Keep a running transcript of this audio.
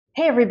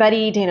Hey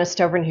everybody, Dana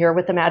Stovern here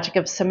with the Magic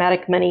of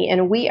Somatic Money,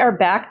 and we are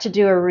back to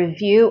do a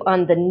review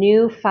on the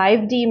new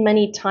 5D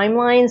Money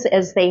timelines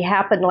as they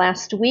happened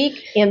last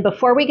week. And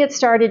before we get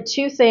started,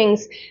 two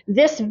things.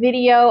 This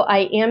video,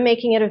 I am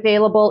making it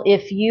available.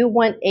 If you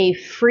want a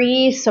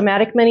free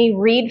Somatic Money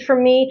read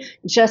from me,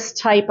 just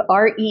type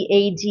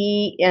READ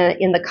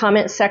in the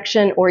comment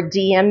section or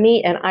DM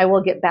me and I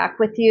will get back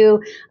with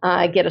you,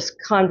 get a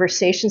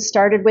conversation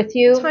started with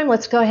you.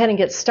 Let's go ahead and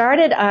get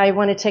started. I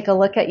want to take a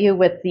look at you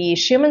with the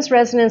Schumann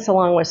resonance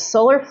along with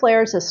solar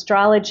flares,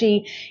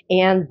 astrology,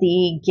 and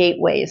the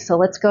gateways. So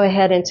let's go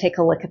ahead and take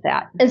a look at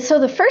that. And so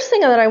the first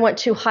thing that I want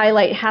to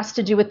highlight has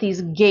to do with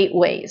these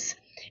gateways.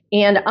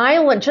 And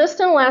just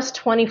in the last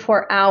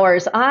 24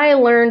 hours, I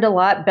learned a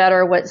lot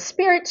better what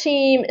Spirit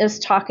Team is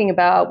talking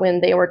about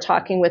when they were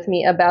talking with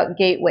me about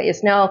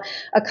gateways. Now,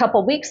 a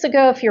couple weeks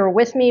ago, if you were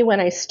with me when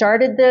I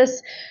started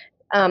this,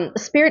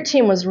 Spirit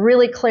Team was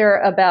really clear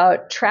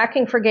about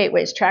tracking for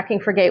gateways.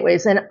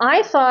 And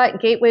I thought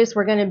gateways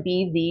were going to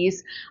be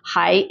these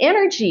high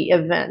energy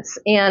events.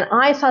 And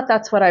I thought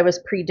that's what I was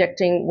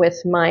predicting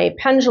with my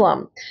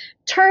pendulum.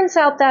 Turns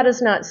out that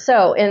is not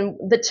so. And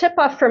the tip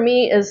off for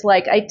me is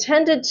I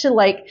tended to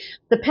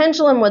the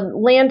pendulum would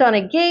land on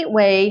a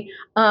gateway,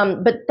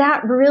 but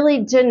that really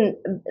didn't,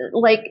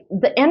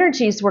 the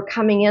energies were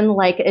coming in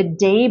a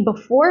day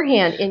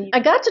beforehand. And I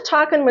got to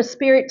talking with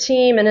Spirit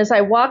Team, and as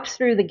I walked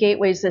through the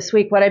gateways this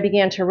week, what I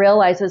began to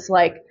realize is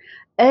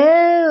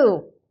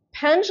oh,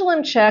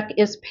 pendulum check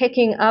is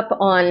picking up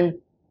on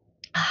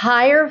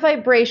higher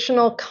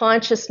vibrational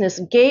consciousness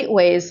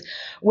gateways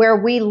where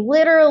we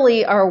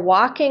literally are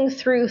walking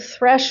through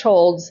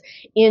thresholds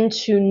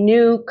into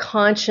new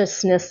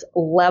consciousness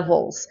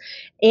levels.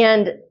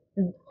 And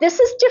this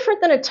is different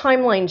than a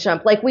timeline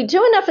jump. We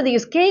do enough of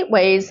these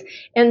gateways,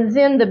 and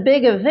then the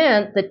big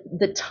event,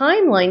 the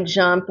timeline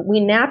jump, we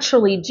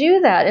naturally do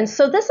that. And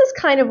so this is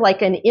kind of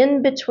like an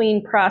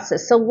in-between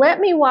process. So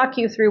let me walk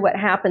you through what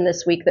happened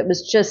this week that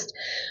was just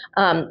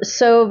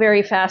so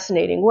very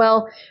fascinating.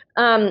 Well,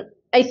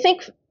 I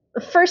think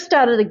first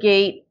out of the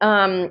gate,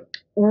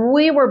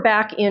 we were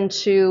back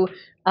into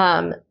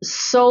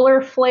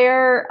solar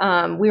flare.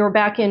 We were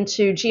back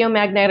into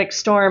geomagnetic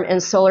storm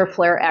and solar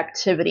flare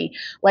activity.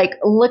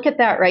 Look at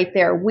that right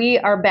there. We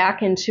are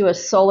back into a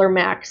solar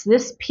max.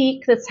 This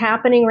peak that's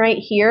happening right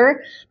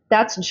here,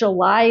 that's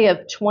July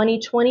of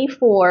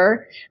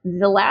 2024.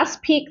 The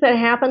last peak that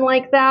happened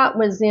like that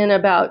was in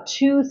about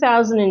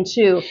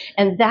 2002.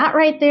 And that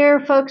right there,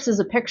 folks,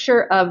 is a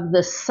picture of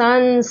the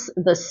sun's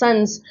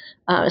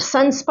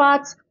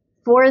sunspots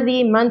for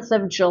the month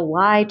of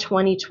July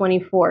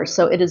 2024.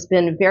 So it has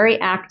been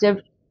very active.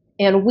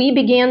 And we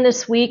began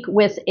this week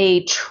with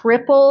a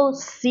triple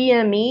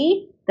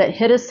CME that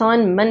hit us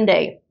on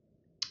Monday.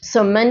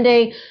 So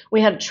Monday,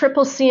 we had a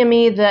triple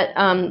CME that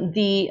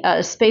the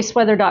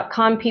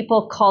spaceweather.com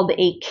people called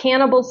a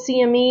cannibal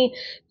CME.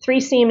 3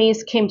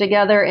 CMEs came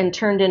together and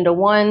turned into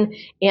one,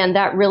 and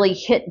that really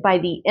hit by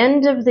the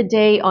end of the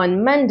day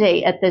on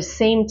Monday at the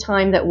same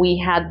time that we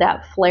had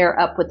that flare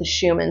up with the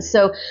Schumann.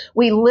 So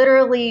we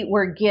literally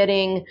were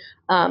getting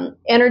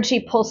energy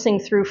pulsing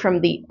through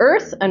from the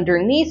earth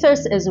underneath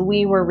us as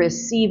we were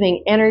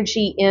receiving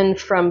energy in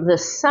from the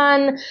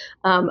sun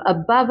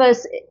above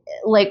us.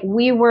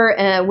 We were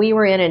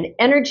in an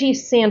energy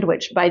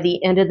sandwich by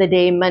the end of the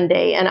day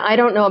Monday. And I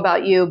don't know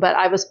about you, but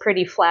I was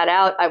pretty flat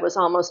out. I was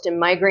almost in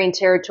migraine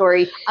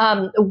territory.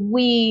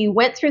 We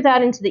went through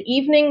that into the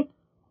evening.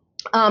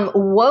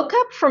 Woke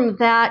up from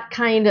that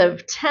kind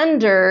of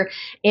tender,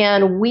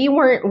 and we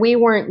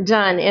weren't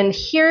done. And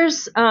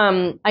here's,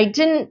 I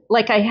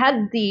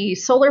had the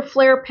solar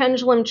flare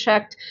pendulum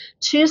checked.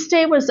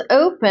 Tuesday was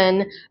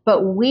open,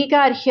 but we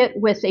got hit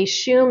with a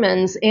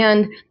Schumann's,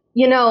 and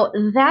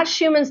that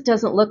Schumann's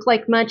doesn't look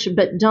like much,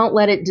 but don't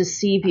let it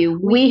deceive you.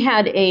 We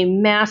had a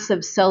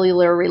massive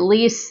cellular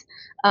release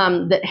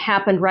that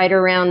happened right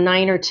around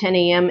 9 or 10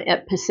 a.m.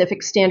 at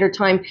Pacific Standard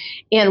Time.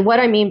 And what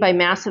I mean by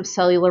massive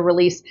cellular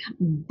release,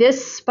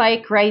 this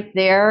spike right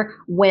there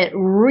went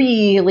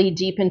really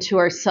deep into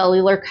our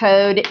cellular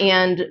code.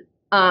 And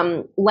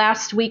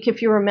last week,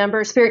 if you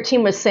remember, Spirit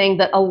Team was saying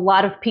that a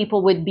lot of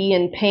people would be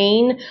in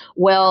pain.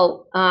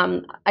 Well,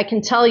 I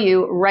can tell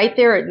you right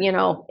there,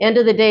 end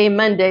of the day,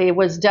 Monday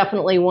was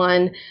definitely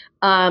one.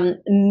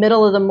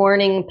 Middle of the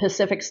morning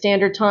Pacific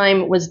Standard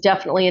Time was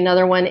definitely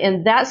another one.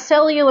 And that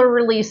cellular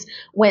release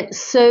went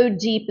so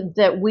deep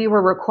that we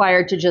were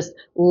required to just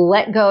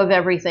let go of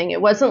everything. It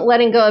wasn't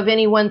letting go of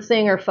any one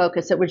thing or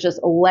focus. It was just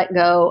let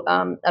go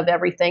of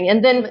everything.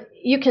 And then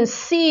you can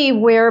see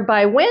where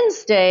by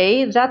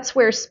Wednesday, that's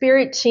where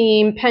Spirit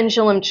Team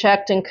pendulum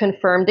checked and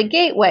confirmed a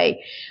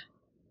gateway.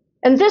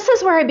 And this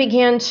is where I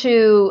began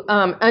to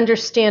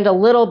understand a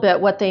little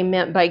bit what they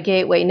meant by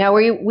gateway. Now,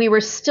 we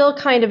were still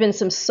kind of in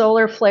some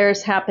solar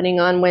flares happening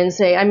on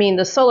Wednesday. I mean,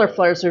 the solar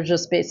flares are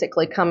just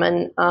basically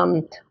coming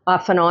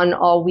off and on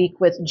all week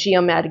with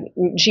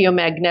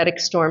geomagnetic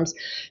storms.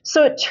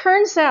 So it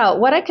turns out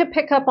what I could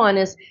pick up on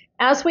is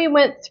as we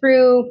went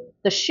through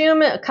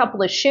Schumann, a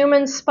couple of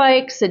Schumann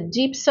spikes, a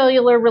deep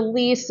cellular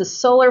release, the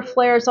solar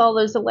flares, all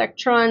those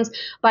electrons.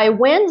 By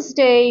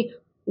Wednesday,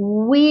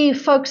 we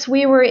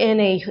were in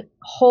a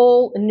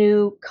whole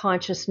new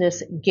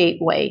consciousness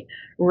gateway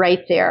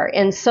right there.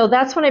 And so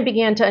that's when I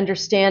began to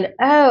understand,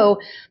 oh,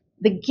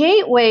 the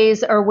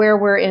gateways are where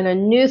we're in a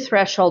new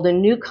threshold, a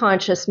new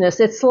consciousness.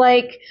 It's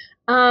like,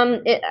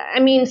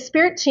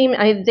 spirit team,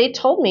 they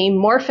told me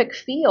morphic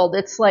field.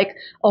 It's like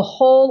a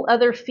whole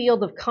other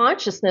field of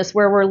consciousness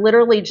where we're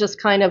literally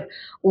just kind of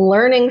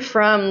learning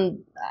from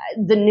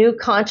the new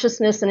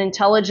consciousness and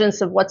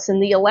intelligence of what's in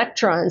the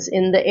electrons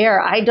in the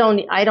air. I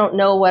don't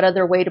know what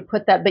other way to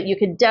put that, but you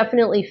could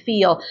definitely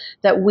feel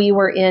that we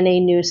were in a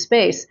new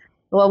space.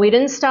 Well, we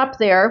didn't stop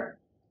there,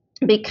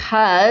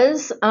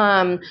 because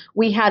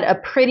we had a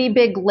pretty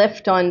big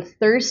lift on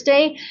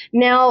Thursday.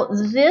 Now,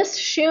 this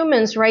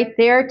Schumann's right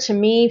there to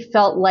me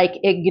felt like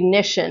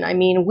ignition. I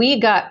mean, we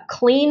got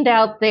cleaned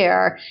out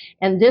there,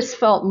 and this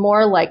felt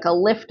more like a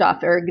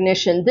liftoff or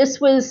ignition. This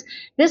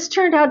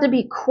turned out to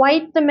be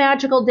quite the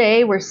magical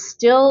day. We're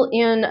still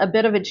in a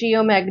bit of a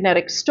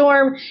geomagnetic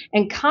storm,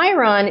 and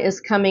Chiron is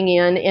coming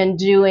in and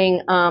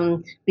doing,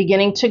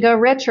 beginning to go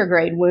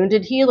retrograde.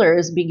 Wounded Healer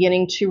is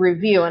beginning to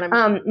review.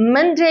 And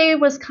Monday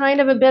was kind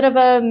of a bit of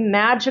a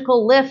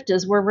magical lift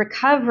as we're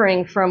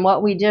recovering from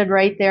what we did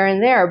right there and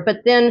there.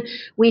 But then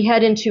we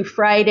head into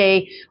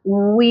Friday.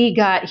 We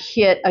got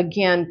hit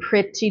again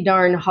pretty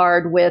darn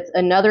hard with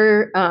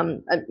another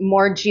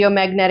more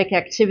geomagnetic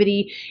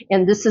activity.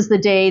 And this is the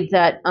day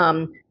that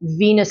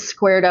Venus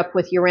squared up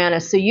with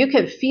Uranus. So you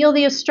could feel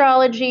the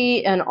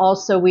astrology, and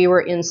also we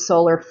were in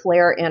solar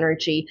flare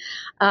energy.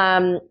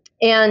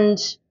 And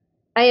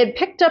I had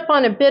picked up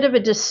on a bit of a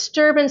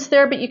disturbance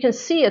there, but you can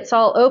see it's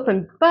all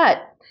open.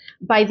 But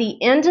by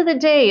the end of the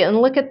day,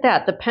 and look at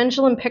that, the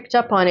pendulum picked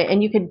up on it,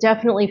 and you could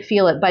definitely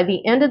feel it. By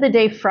the end of the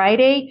day,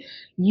 Friday,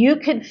 you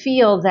could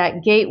feel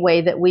that gateway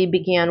that we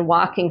began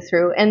walking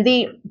through. And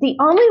the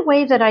only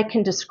way that I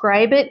can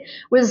describe it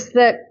was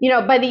that,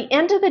 by the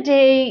end of the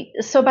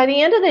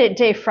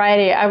day,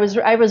 Friday, I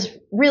was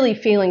really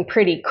feeling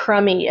pretty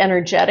crummy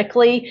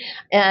energetically.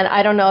 And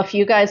I don't know if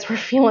you guys were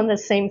feeling the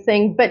same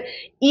thing, but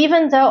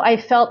even though I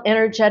felt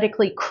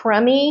energetically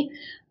crummy,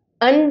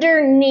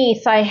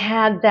 underneath, I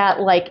had that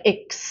like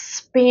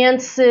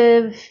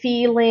expansive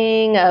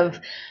feeling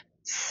of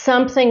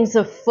something's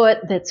afoot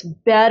that's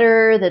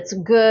better, that's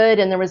good.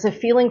 And there was a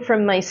feeling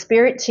from my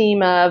spirit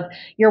team of,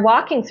 you're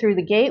walking through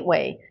the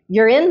gateway.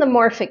 You're in the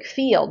morphic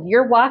field.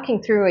 You're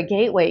walking through a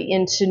gateway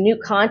into new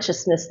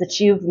consciousness that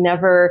you've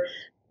never,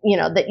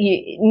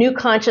 new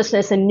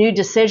consciousness and new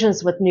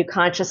decisions with new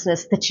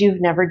consciousness that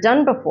you've never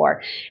done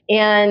before.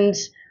 And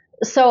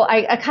so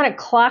I kind of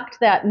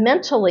clocked that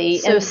mentally.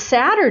 So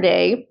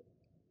Saturday,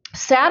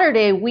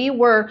 we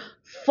were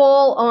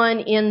full on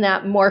in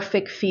that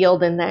morphic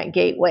field in that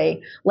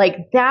gateway.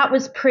 Like that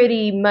was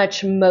pretty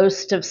much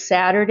most of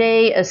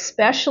Saturday,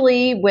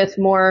 especially with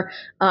more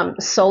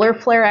solar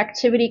flare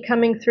activity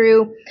coming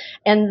through.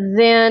 And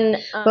then,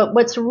 but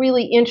what's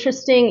really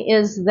interesting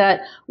is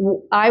that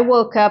we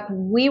woke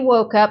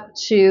up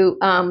to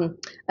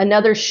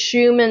another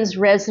Schumann's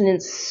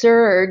resonance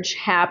surge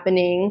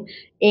happening.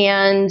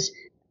 And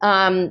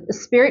the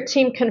spirit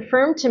team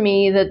confirmed to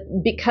me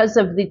that because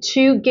of the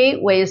two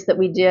gateways that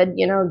we did,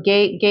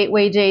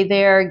 gateway day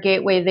there,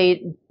 gateway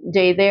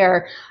day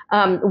there,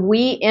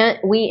 we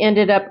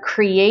ended up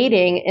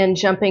creating and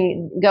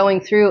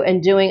going through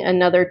and doing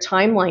another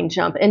timeline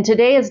jump. And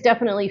today has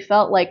definitely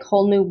felt like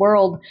whole new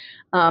world,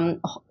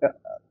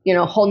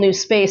 whole new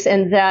space.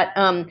 And that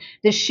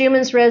the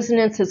Schumann's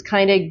resonance has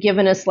kind of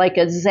given us like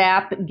a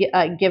zap,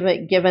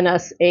 given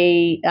us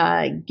a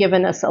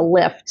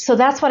lift. So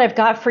that's what I've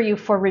got for you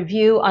for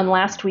review on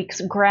last week's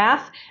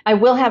graph. I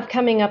will have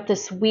coming up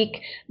this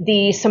week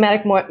the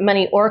Somatic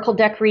Money Oracle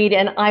deck read,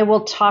 and I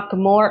will talk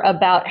more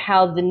about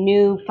how the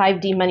new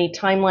 5D Money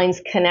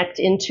timelines connect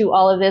into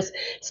all of this.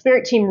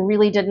 Spirit team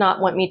really did not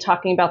want me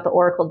talking about the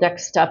Oracle deck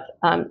stuff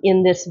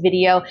in this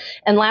video.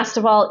 And last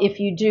of all, if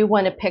you do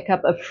want to pick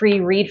up a free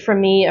read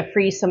from me, a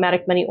free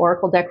Somatic Money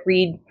Oracle deck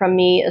read from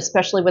me,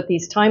 especially with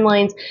these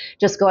timelines,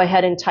 just go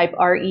ahead and type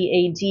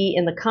READ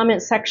in the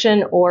comment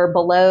section or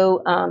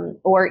below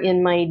or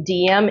in my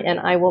DM, and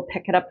I will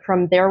pick it up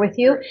from there with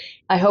you.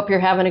 I hope you're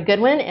having a good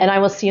one, and I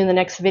will see you in the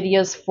next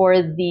videos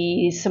for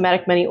the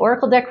Somatic Money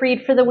Oracle deck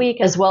read for the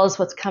week, as well as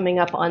what's coming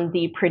up on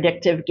the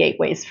predictive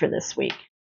gateways for this week.